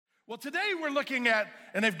Well, today we're looking at,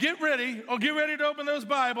 and if get ready to open those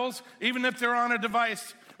Bibles, even if they're on a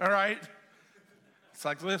device, all right? It's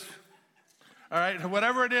like this, all right,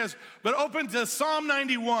 whatever it is. But open to Psalm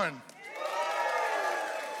 91.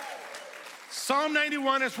 Psalm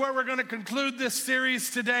 91 is where we're going to conclude this series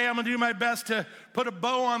today. I'm going to do my best to put a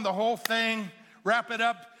bow on the whole thing, wrap it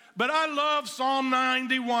up. But I love Psalm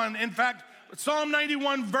 91. In fact, Psalm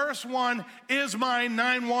 91 verse 1 is my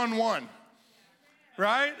 911.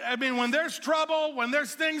 Right? I mean, when there's trouble, when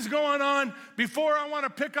there's things going on, before I want to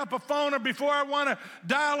pick up a phone or before I want to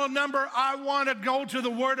dial a number, I want to go to the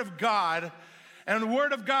Word of God. And the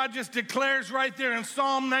Word of God just declares right there in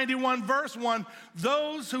Psalm 91, verse 1,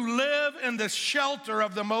 those who live in the shelter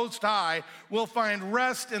of the Most High will find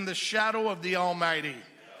rest in the shadow of the Almighty.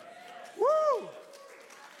 Woo!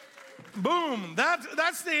 Boom.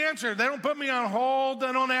 That's the answer. They don't put me on hold.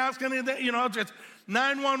 They don't ask anything. You know, just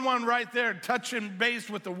 911 right there, touching base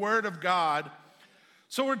with the Word of God.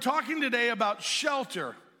 So we're talking today about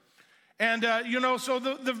shelter. And, so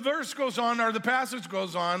the verse goes on, or the passage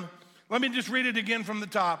goes on. Let me just read it again from the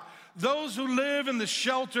top. Those who live in the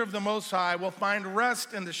shelter of the Most High will find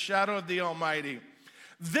rest in the shadow of the Almighty.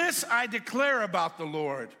 This I declare about the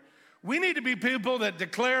Lord. We need to be people that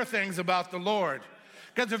declare things about the Lord.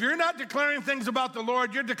 Because if you're not declaring things about the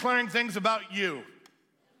Lord, you're declaring things about you.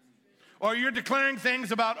 Or you're declaring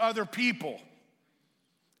things about other people.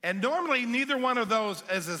 And normally, neither one of those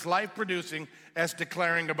is as life-producing as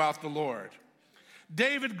declaring about the Lord.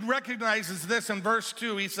 David recognizes this in verse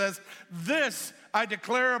 2. He says, this I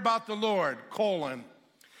declare about the Lord, :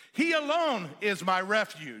 He alone is my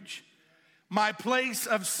refuge, my place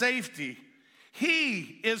of safety.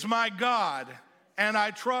 He is my God, and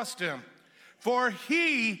I trust him. For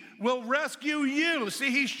he will rescue you.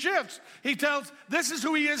 See, he shifts. He tells, this is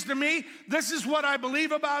who he is to me. This is what I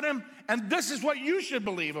believe about him. And this is what you should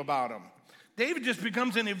believe about him. David just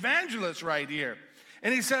becomes an evangelist right here.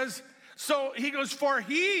 And he says, so he goes, for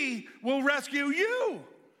he will rescue you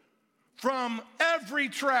from every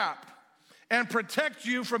trap and protect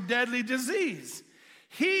you from deadly disease.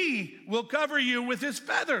 He will cover you with his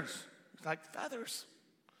feathers. It's like feathers.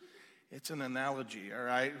 It's an analogy, all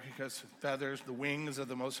right? Because feathers, the wings of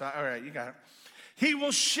the Most High. All right, you got it. He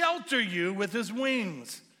will shelter you with his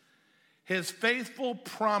wings. His faithful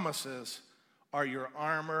promises are your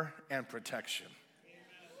armor and protection.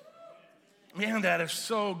 Man, that is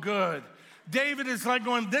so good. David is like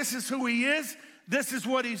going, this is who he is. This is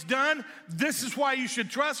what he's done. This is why you should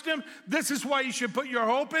trust him. This is why you should put your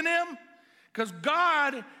hope in him. Because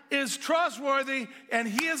God is trustworthy and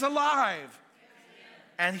he is alive.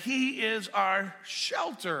 And he is our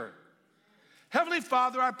shelter. Heavenly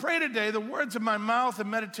Father, I pray today the words of my mouth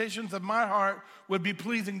and meditations of my heart would be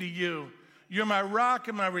pleasing to you. You're my rock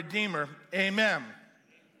and my redeemer. Amen.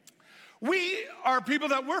 We are people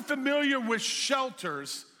that we're familiar with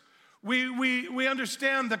shelters. We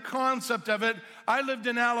understand the concept of it. I lived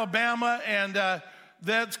in Alabama, and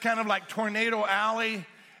that's kind of like Tornado Alley.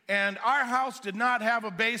 And our house did not have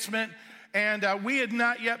a basement, and we had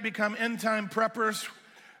not yet become end-time preppers,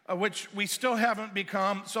 which we still haven't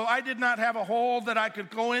become. So I did not have a hole that I could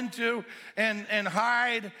go into and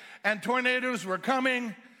hide, and tornadoes were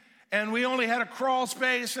coming, and we only had a crawl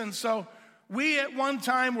space. And so we at one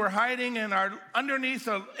time were hiding in underneath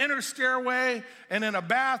an inner stairway and in a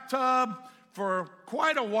bathtub for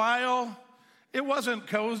quite a while. It wasn't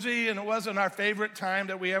cozy, and it wasn't our favorite time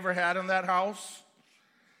that we ever had in that house.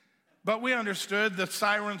 But we understood the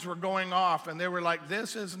sirens were going off, and they were like,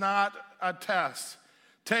 this is not a test.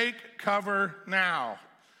 Take cover now.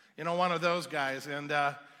 You know, one of those guys. And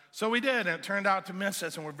so we did, and it turned out to miss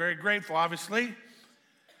us, and we're very grateful, obviously.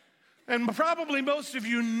 And probably most of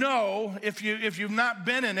you know, if you've not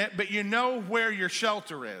been in it, but you know where your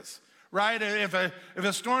shelter is, right? If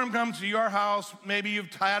a storm comes to your house, maybe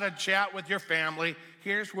you've had a chat with your family,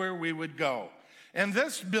 here's where we would go. In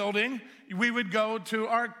this building, we would go to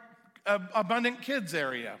our Abundant Kids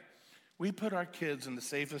area. We put our kids in the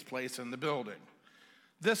safest place in the building.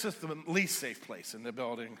 This is the least safe place in the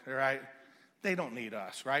building, right? They don't need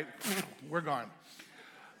us, right? We're gone.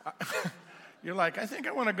 You're like, I think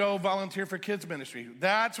I want to go volunteer for kids ministry.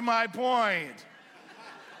 That's my point.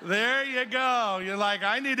 There you go. You're like,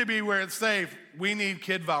 I need to be where it's safe. We need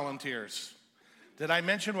kid volunteers. Did I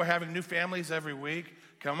mention we're having new families every week?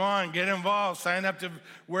 Come on, get involved. Sign up to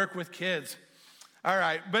work with kids. All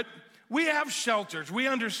right, but we have shelters. We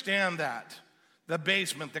understand that. The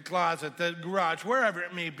basement, the closet, the garage, wherever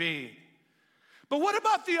it may be. But what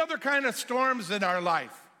about the other kind of storms in our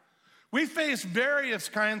life? We face various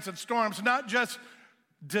kinds of storms, not just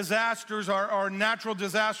disasters or natural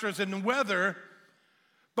disasters in weather,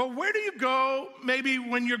 But where do you go maybe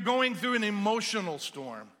when you're going through an emotional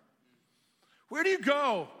storm? Where do you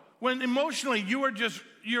go when emotionally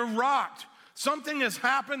you're rocked? Something has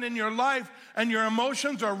happened in your life and your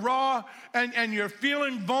emotions are raw and you're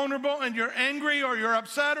feeling vulnerable and you're angry or you're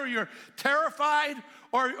upset or you're terrified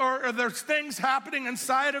or there's things happening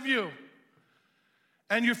inside of you.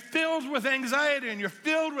 And you're filled with anxiety and you're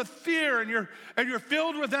filled with fear and you're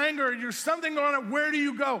filled with anger and there's something going on. Where do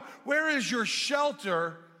you go? Where is your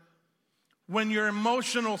shelter when your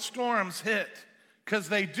emotional storms hit? Because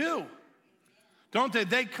they do. Don't they?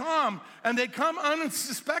 They come, and they come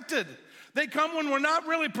unsuspected. They come when we're not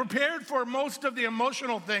really prepared for most of the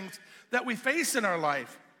emotional things that we face in our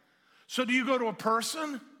life. So do you go to a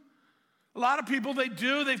person? A lot of people, they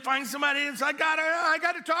do. They find somebody and say, I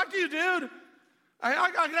gotta talk to you, dude.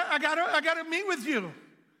 I gotta meet with you.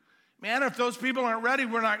 Man, if those people aren't ready,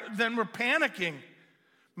 then we're panicking.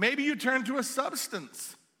 Maybe you turn to a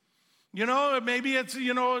substance. Maybe it's,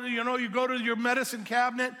 you go to your medicine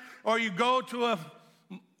cabinet or you go to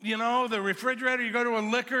the refrigerator, you go to a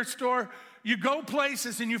liquor store. You go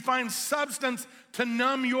places and you find substance to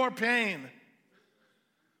numb your pain.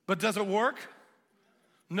 But does it work?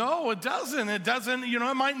 No, it doesn't. It doesn't,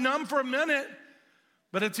 it might numb for a minute,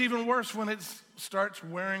 but it's even worse when it starts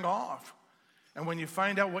wearing off and when you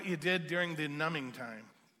find out what you did during the numbing time.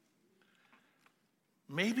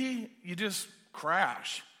 Maybe you just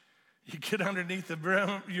crash. You get underneath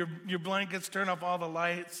your blankets, turn off all the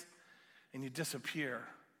lights, and you disappear.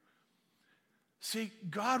 See,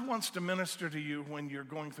 God wants to minister to you when you're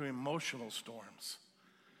going through emotional storms,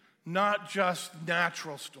 not just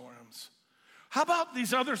natural storms. How about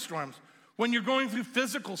these other storms? When you're going through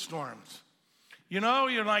physical storms, you're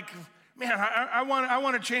like, man, I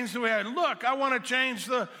want to change the way I look. I want to change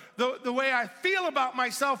the way I feel about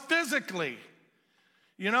myself physically.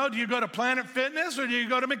 Do you go to Planet Fitness or do you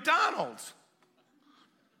go to McDonald's?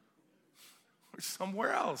 Or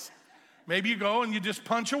somewhere else. Maybe you go and you just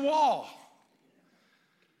punch a wall.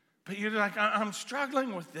 But you're like, I'm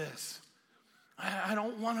struggling with this. I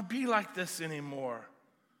don't want to be like this anymore.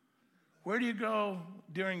 Where do you go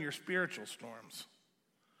during your spiritual storms?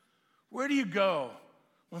 Where do you go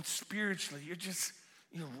when spiritually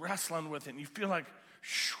you're wrestling with it and you feel like,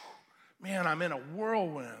 man, I'm in a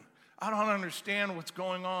whirlwind. I don't understand what's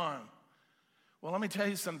going on. Well, let me tell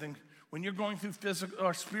you something. When you're going through physical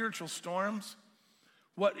or spiritual storms,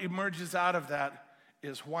 what emerges out of that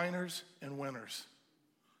is whiners and winners.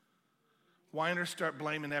 Whiners start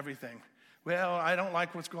blaming everything. Well, I don't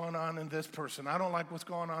like what's going on in this person. I don't like what's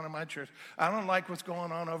going on in my church. I don't like what's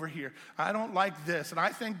going on over here. I don't like this, and I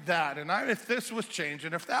think that, and if this was changed,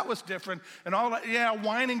 and if that was different, and all that. Yeah,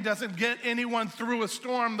 whining doesn't get anyone through a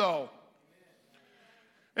storm, though.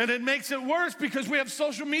 And it makes it worse because we have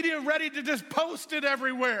social media ready to just post it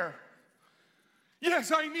everywhere.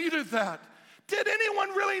 Yes, I needed that. Did anyone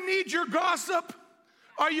really need your gossip?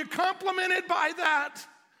 Are you complimented by that?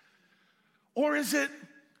 Or is it,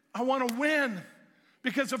 I want to win?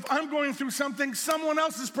 Because if I'm going through something, someone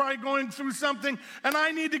else is probably going through something, and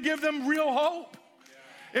I need to give them real hope.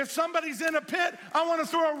 If somebody's in a pit, I want to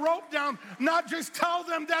throw a rope down, not just tell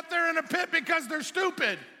them that they're in a pit because they're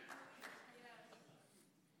stupid.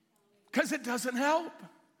 Because it doesn't help.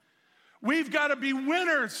 We've got to be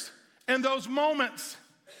winners in those moments.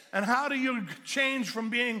 And how do you change from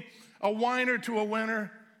being a whiner to a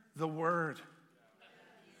winner? The Word.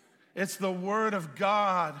 It's the Word of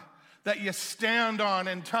God that you stand on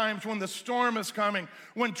in times when the storm is coming,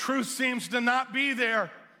 when truth seems to not be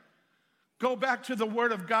there. Go back to the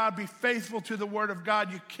Word of God. Be faithful to the Word of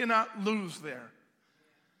God. You cannot lose there.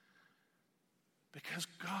 Because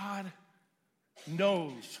God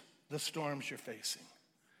knows the storms you're facing.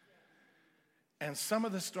 And some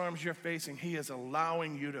of the storms you're facing, He is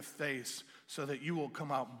allowing you to face so that you will come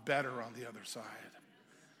out better on the other side.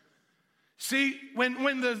 See,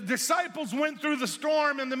 when the disciples went through the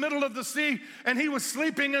storm in the middle of the sea and He was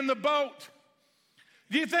sleeping in the boat,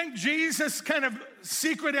 do you think Jesus' kind of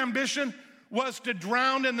secret ambition was to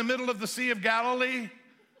drown in the middle of the Sea of Galilee?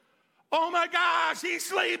 Oh my gosh, He's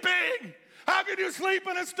sleeping. How can you sleep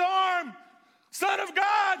in a storm? Son of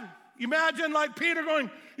God. You imagine like Peter going,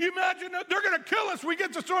 you imagine that they're going to kill us. We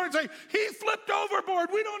get the story and say, He flipped overboard.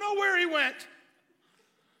 We don't know where He went.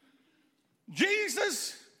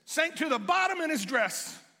 Jesus sank to the bottom in His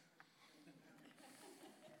dress.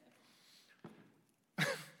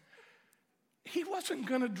 He wasn't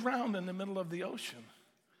going to drown in the middle of the ocean.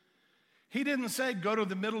 He didn't say, go to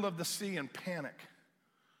the middle of the sea and panic.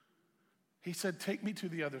 He said, take me to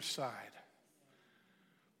the other side.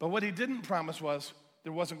 But what He didn't promise was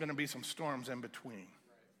there wasn't going to be some storms in between.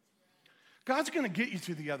 God's going to get you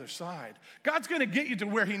to the other side. God's going to get you to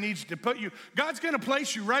where he needs to put you. God's going to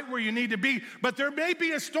place you right where you need to be. But there may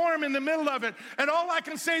be a storm in the middle of it. And all I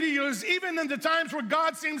can say to you is, even in the times where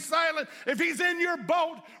God seems silent, if he's in your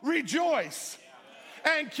boat, rejoice.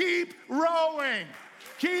 And keep rowing.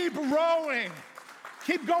 Keep rowing.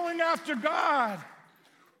 Keep going after God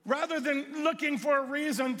rather than looking for a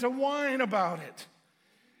reason to whine about it.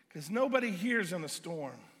 Because nobody hears in a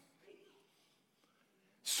storm.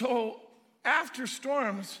 So after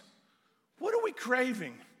storms, what are we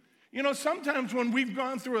craving? You know, sometimes when we've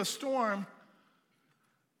gone through a storm,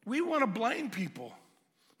 we want to blame people.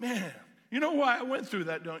 Man, you know why I went through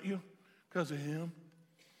that, don't you? Because of him,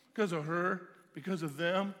 because of her, because of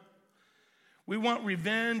them. We want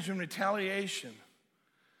revenge and retaliation.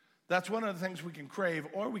 That's one of the things we can crave,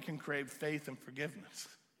 or we can crave faith and forgiveness.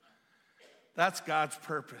 That's God's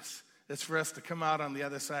purpose. It's for us to come out on the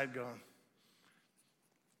other side going,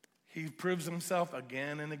 he proves himself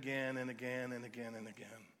again and again and again and again and again.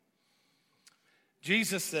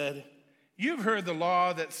 Jesus said, you've heard the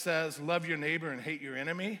law that says, love your neighbor and hate your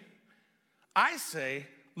enemy. I say,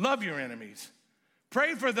 love your enemies.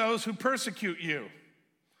 Pray for those who persecute you.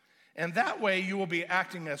 And that way you will be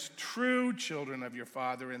acting as true children of your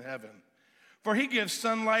Father in heaven. For he gives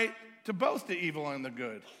sunlight to both the evil and the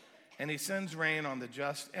good. And he sends rain on the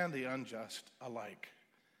just and the unjust alike.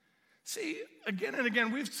 See, again and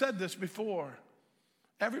again, we've said this before.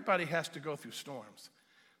 Everybody has to go through storms.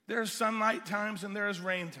 There's sunlight times and there's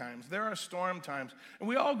rain times. There are storm times. And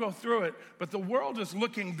we all go through it. But the world is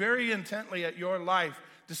looking very intently at your life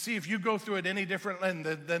to see if you go through it any differently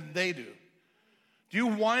than they do. Do you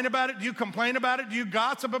whine about it? Do you complain about it? Do you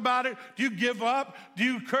gossip about it? Do you give up? Do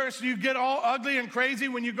you curse? Do you get all ugly and crazy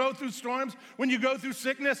when you go through storms? When you go through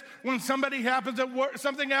sickness? When something happens at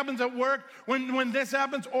work? When this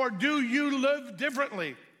happens? Or do you live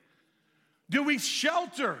differently? Do we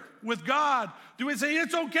shelter with God? Do we say,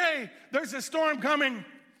 it's okay, there's a storm coming,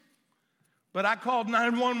 but I called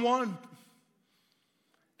 911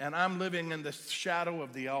 and I'm living in the shadow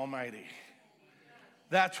of the Almighty.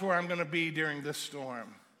 That's where I'm going to be during this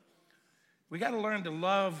storm. We got to learn to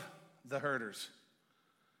love the hurters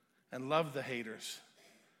and love the haters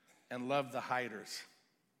and love the hiders.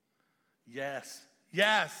 Yes,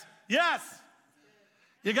 yes, yes.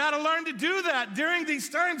 You got to learn to do that. During these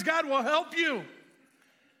times, God will help you.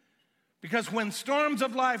 Because when storms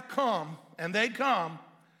of life come, and they come,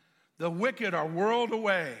 the wicked are whirled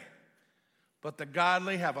away, but the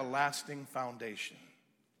godly have a lasting foundation.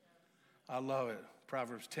 I love it.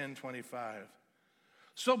 Proverbs 10:25.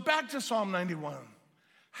 So back to Psalm 91.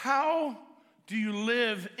 How do you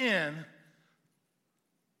live in,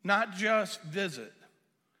 not just visit,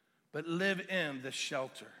 but live in the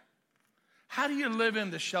shelter? How do you live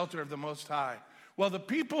in the shelter of the Most High? Well, the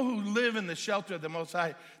people who live in the shelter of the Most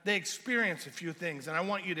High, they experience a few things, and I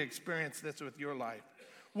want you to experience this with your life.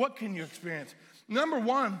 What can you experience? Number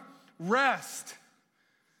one, rest.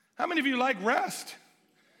 How many of you like rest?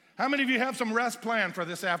 How many of you have some rest planned for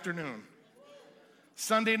this afternoon?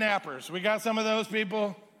 Sunday nappers. We got some of those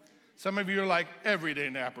people. Some of you are like, everyday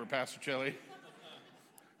napper, Pastor Chili.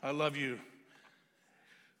 I love you.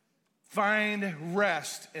 Find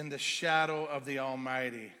rest in the shadow of the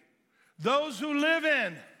Almighty. Those who live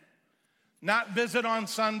in, not visit on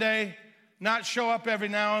Sunday, not show up every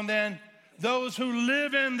now and then. Those who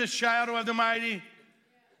live in the shadow of the Almighty,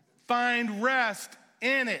 find rest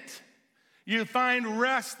in it. You find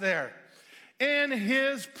rest there in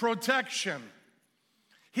his protection.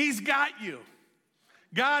 He's got you.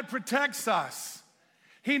 God protects us.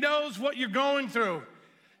 He knows what you're going through.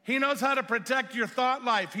 He knows how to protect your thought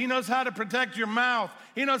life. He knows how to protect your mouth.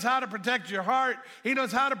 He knows how to protect your heart. He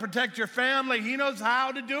knows how to protect your family. He knows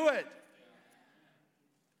how to do it.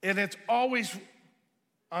 And it's always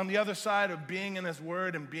on the other side of being in his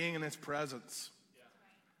word and being in his presence.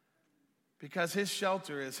 Because his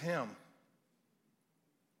shelter is him.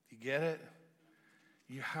 You get it?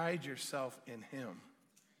 You hide yourself in him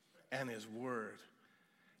and his word.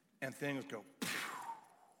 And things go, phew.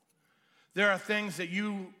 There are things that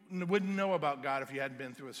you wouldn't know about God if you hadn't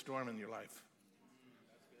been through a storm in your life.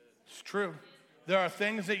 It's true. There are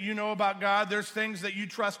things that you know about God. There's things that you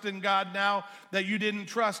trust in God now that you didn't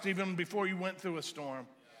trust even before you went through a storm.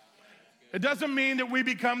 It doesn't mean that we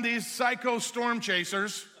become these psycho storm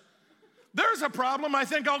chasers. There's a problem. I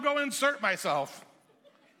think I'll go insert myself.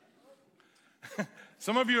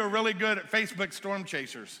 Some of you are really good at Facebook storm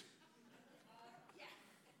chasers.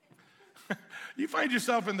 You find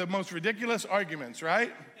yourself in the most ridiculous arguments,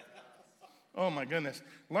 right? Oh my goodness.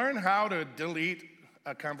 Learn how to delete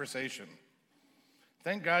a conversation.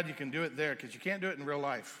 Thank God you can do it there because you can't do it in real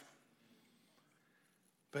life.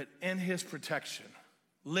 but in his protection.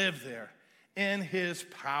 Live there in his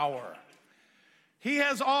power. He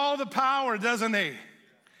has all the power, doesn't he?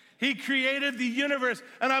 He created the universe.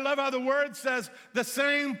 And I love how the word says the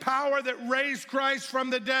same power that raised Christ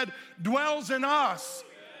from the dead dwells in us.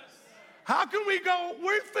 How can we go,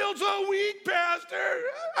 we feel so weak, Pastor.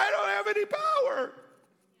 I don't have any power.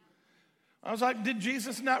 I was like, did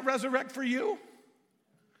Jesus not resurrect for you?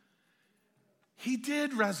 He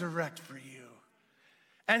did resurrect for you.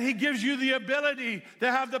 And he gives you the ability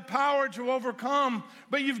to have the power to overcome.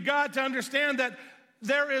 But you've got to understand that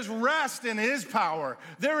there is rest in his power.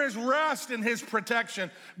 There is rest in his protection.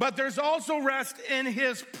 But there's also rest in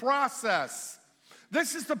his process.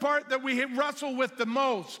 This is the part that we wrestle with the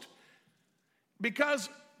most. Because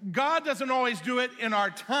God doesn't always do it in our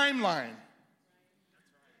timeline.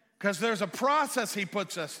 Because there's a process he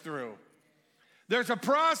puts us through. There's a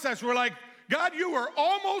process. We're like, God, you were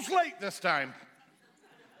almost late this time.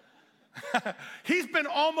 He's been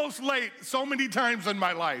almost late so many times in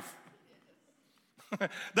my life.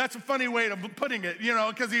 That's a funny way of putting it,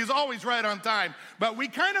 because he's always right on time. But we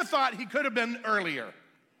kind of thought he could have been earlier.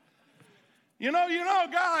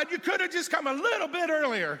 God, you could have just come a little bit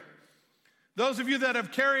earlier. Those of you that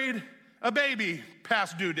have carried a baby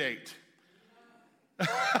past due date.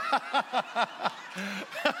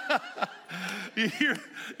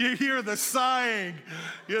 You hear the sighing.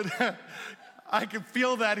 I can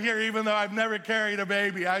feel that here, even though I've never carried a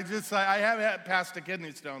baby. I haven't had passed a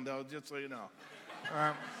kidney stone, though, just so you know.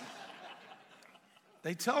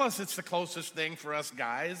 They tell us it's the closest thing for us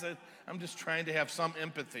guys. I'm just trying to have some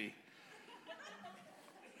empathy.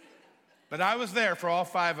 But I was there for all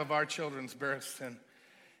 5 of our children's births.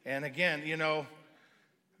 And again,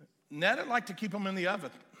 Ned would like to keep them in the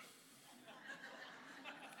oven.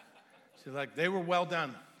 She's like, they were well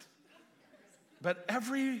done. But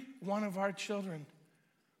every one of our children,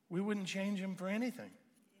 we wouldn't change them for anything.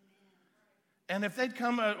 And if they'd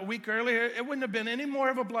come a week earlier, it wouldn't have been any more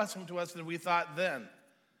of a blessing to us than we thought then.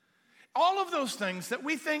 All of those things that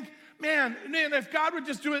we think, man, if God would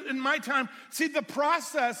just do it in my time. See, the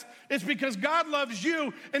process is because God loves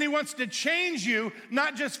you and he wants to change you,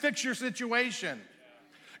 not just fix your situation.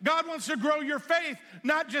 God wants to grow your faith,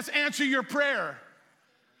 not just answer your prayer.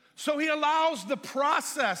 So he allows the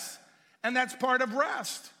process, and that's part of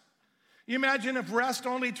rest. You imagine if rest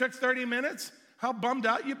only took 30 minutes, how bummed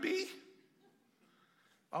out you'd be?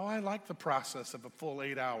 Oh, I like the process of a full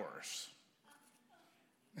 8 hours.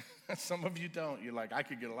 Some of you don't. You're like, I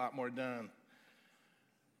could get a lot more done.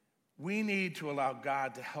 We need to allow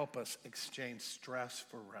God to help us exchange stress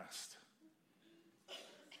for rest.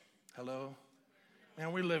 Hello?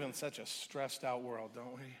 Man, we live in such a stressed out world,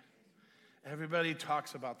 don't we? Everybody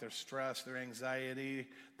talks about their stress, their anxiety,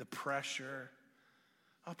 the pressure.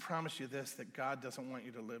 I'll promise you this, that God doesn't want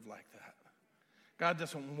you to live like that. God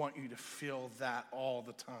doesn't want you to feel that all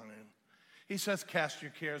the time. He says, cast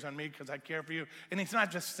your cares on me because I care for you. And he's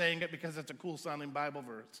not just saying it because it's a cool sounding Bible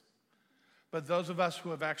verse. But those of us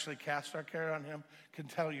who have actually cast our care on him can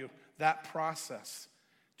tell you that process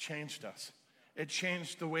changed us. It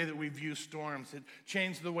changed the way that we view storms. It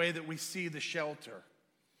changed the way that we see the shelter.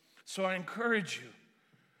 So I encourage you,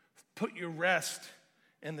 put your rest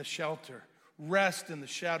in the shelter. Rest in the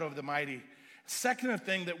shadow of the mighty. Second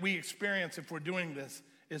thing that we experience if we're doing this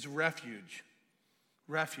is refuge.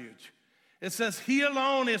 Refuge. It says, he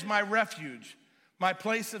alone is my refuge, my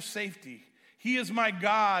place of safety. He is my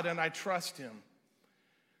God, and I trust him.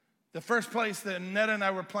 The first place that Ned and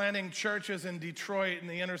I were planting churches in Detroit, in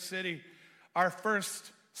the inner city, our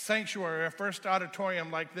first sanctuary, our first auditorium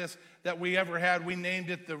like this that we ever had, we named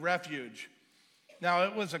it the Refuge. Now,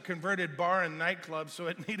 it was a converted bar and nightclub, so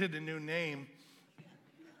it needed a new name.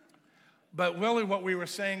 But really what we were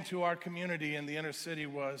saying to our community in the inner city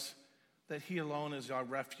was that he alone is our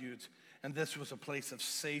refuge. And this was a place of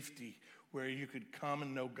safety where you could come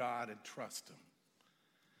and know God and trust him.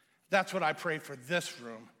 That's what I pray for this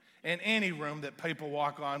room and any room that people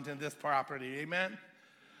walk onto this property. Amen?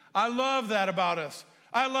 I love that about us.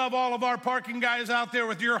 I love all of our parking guys out there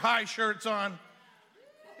with your high shirts on.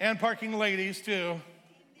 And parking ladies, too.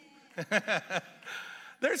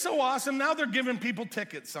 They're so awesome. Now they're giving people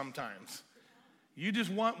tickets sometimes. You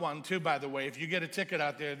just want one, too, by the way. If you get a ticket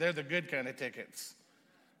out there, they're the good kind of tickets.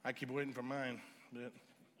 I keep waiting for mine. But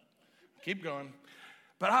keep going.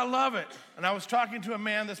 But I love it. And I was talking to a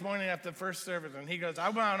man this morning after the first service, and he goes, I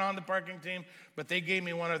went on the parking team, but they gave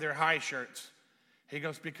me one of their high shirts. He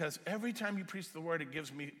goes, because every time you preach the word, it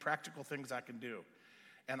gives me practical things I can do.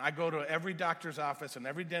 And I go to every doctor's office and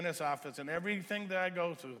every dentist's office and everything that I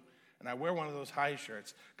go to, and I wear one of those high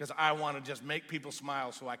shirts because I want to just make people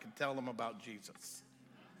smile so I can tell them about Jesus.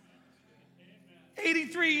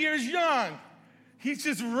 83 years young. He's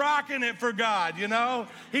just rocking it for God, you know?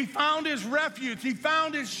 He found his refuge. He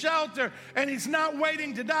found his shelter, and he's not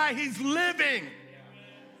waiting to die. He's living.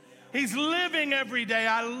 He's living every day.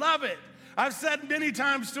 I love it. I've said many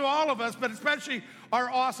times to all of us, but especially our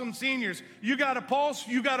awesome seniors, you got a pulse,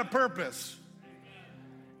 you got a purpose.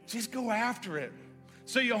 Just go after it.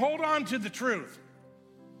 So you hold on to the truth.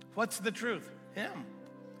 What's the truth? Him.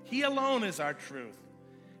 He alone is our truth.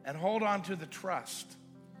 And hold on to the trust.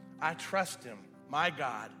 I trust him, my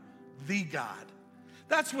God, the God.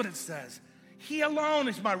 That's what it says. He alone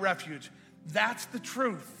is my refuge. That's the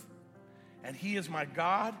truth. And he is my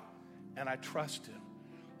God, and I trust him.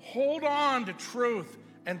 Hold on to truth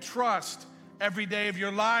and trust every day of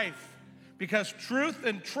your life, because truth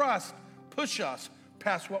and trust push us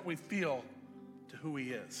past what we feel to who he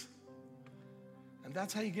is. And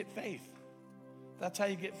that's how you get faith. That's how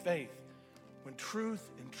you get faith. When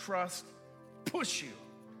truth and trust push you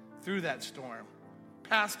through that storm,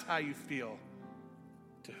 past how you feel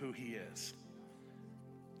to who he is.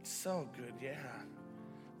 So good, yeah.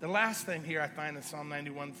 The last thing here I find in Psalm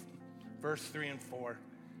 91, verse 3 and 4,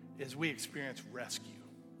 is we experience rescue.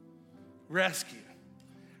 Rescue.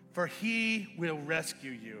 For he will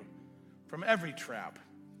rescue you from every trap.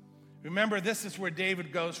 Remember, this is where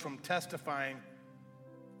David goes from testifying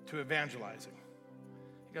to evangelizing.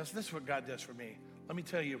 He goes, this is what God does for me. Let me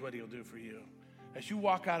tell you what he'll do for you. As you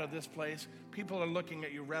walk out of this place, people are looking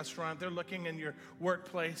at your restaurant. They're looking in your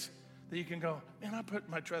workplace, that you can go, man, I put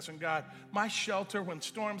my trust in God. My shelter when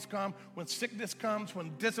storms come, when sickness comes,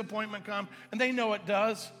 when disappointment comes, and they know it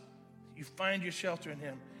does. You find your shelter in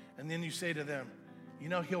him, and then you say to them, you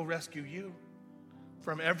know, he'll rescue you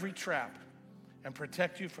from every trap and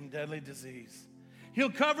protect you from deadly disease.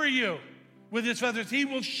 He'll cover you with his feathers. He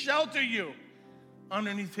will shelter you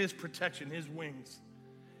underneath his protection, his wings.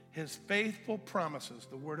 His faithful promises,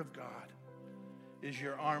 the word of God, is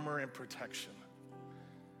your armor and protection.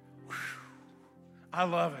 Whew. I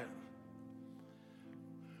love it.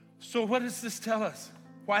 So what does this tell us?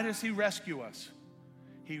 Why does he rescue us?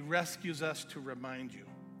 He rescues us to remind you.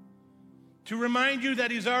 To remind you that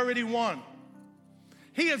he's already won.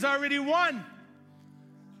 He has already won.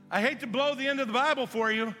 I hate to blow the end of the Bible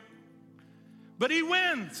for you, but he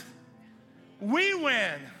wins. We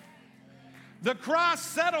win. The cross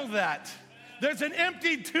settled that. There's an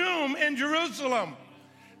empty tomb in Jerusalem.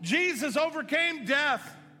 Jesus overcame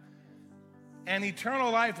death, and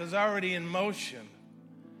eternal life is already in motion.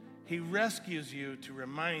 He rescues you to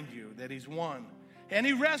remind you that he's won. And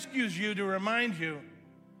he rescues you to remind you,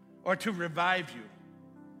 or to revive you.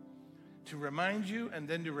 To remind you and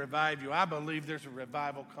then to revive you. I believe there's a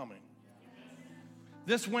revival coming.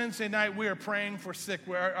 This Wednesday night, we are praying for sick.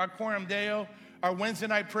 Our Coram Deo, our Wednesday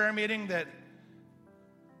night prayer meeting that,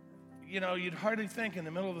 you know, you'd hardly think in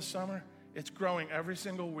the middle of the summer, it's growing every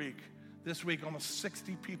single week. This week, almost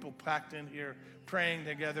 60 people packed in here praying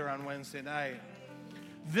together on Wednesday night.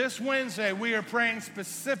 This Wednesday, we are praying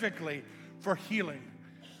specifically for healing.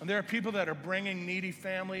 And there are people that are bringing needy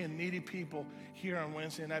family and needy people here on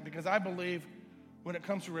Wednesday night, because I believe when it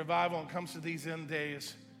comes to revival and comes to these end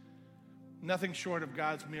days, nothing short of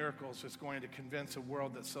God's miracles is going to convince a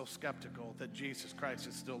world that's so skeptical that Jesus Christ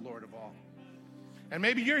is still Lord of all. And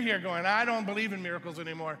maybe you're here going, I don't believe in miracles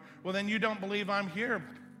anymore. Well, then you don't believe I'm here.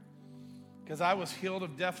 Because I was healed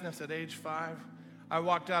of deafness at age 5. I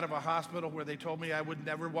walked out of a hospital where they told me I would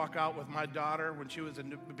never walk out with my daughter when she was a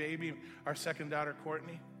baby, our second daughter,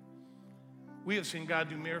 Courtney. We have seen God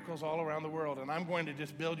do miracles all around the world, and I'm going to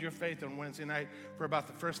just build your faith on Wednesday night for about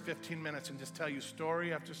the first 15 minutes and just tell you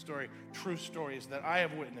story after story, true stories that I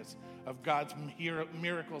have witnessed of God's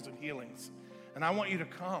miracles and healings. And I want you to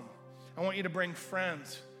come. I want you to bring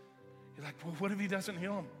friends. You're like, well, what if he doesn't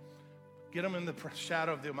heal them? Get them in the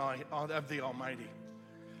shadow of the Almighty.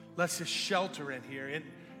 Let's just shelter in here.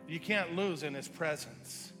 You can't lose in his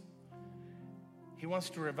presence. He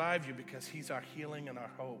wants to revive you because he's our healing and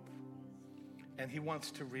our hope. And he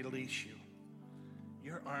wants to release you.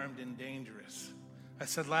 You're armed and dangerous. I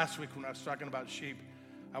said last week when I was talking about sheep,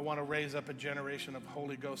 I want to raise up a generation of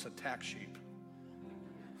Holy Ghost attack sheep.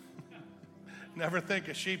 Never think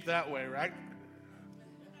of sheep that way, right?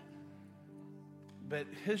 But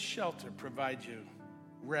his shelter provides you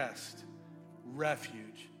rest,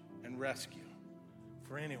 refuge, and rescue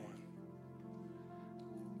for anyone.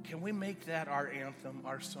 Can we make that our anthem,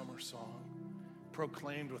 our summer song,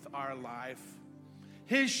 proclaimed with our life?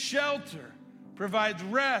 His shelter provides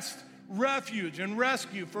rest, refuge, and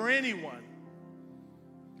rescue for anyone.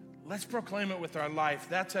 Let's proclaim it with our life.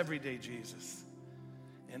 That's everyday Jesus.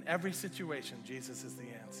 In every situation, Jesus is the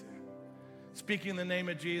answer. Speaking the name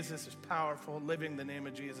of Jesus is powerful. Living the name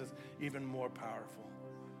of Jesus, even more powerful.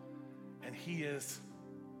 And he is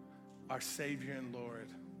our Savior and Lord.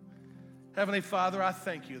 Heavenly Father, I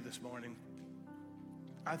thank you this morning.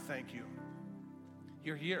 I thank you.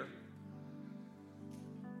 You're here.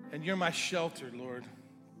 And you're my shelter, Lord.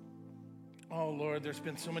 Oh, Lord, there's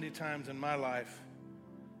been so many times in my life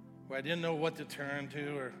where I didn't know what to turn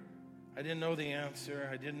to, or I didn't know the answer.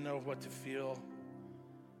 I didn't know what to feel.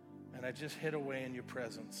 And I just hid away in your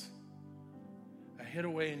presence. I hid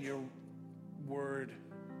away in your word.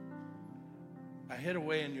 I hid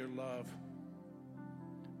away in your love.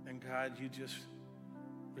 And God, you just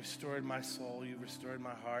restored my soul. You restored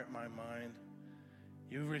my heart, my mind.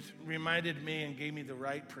 You reminded me and gave me the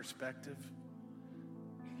right perspective.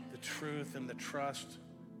 The truth and the trust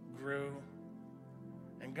grew.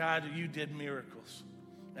 And God, you did miracles.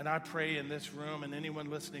 And I pray in this room and anyone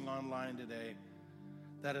listening online today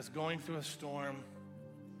that is going through a storm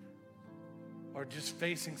or just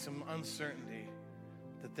facing some uncertainty,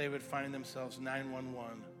 that they would find themselves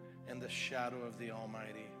 911 in the shadow of the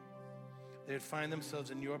Almighty. They would find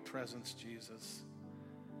themselves in your presence, Jesus,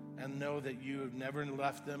 and know that you have never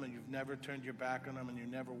left them and you've never turned your back on them and you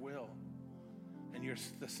never will. And you're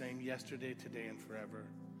the same yesterday, today, and forever.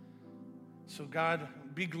 So God,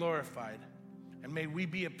 be glorified. And may we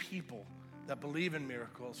be a people that believe in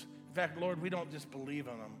miracles. In fact, Lord, we don't just believe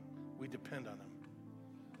on them, we depend on them.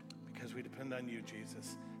 Because we depend on you,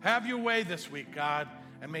 Jesus. Have your way this week, God,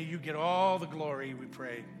 and may you get all the glory, we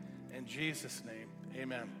pray. In Jesus' name,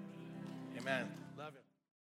 amen. Amen.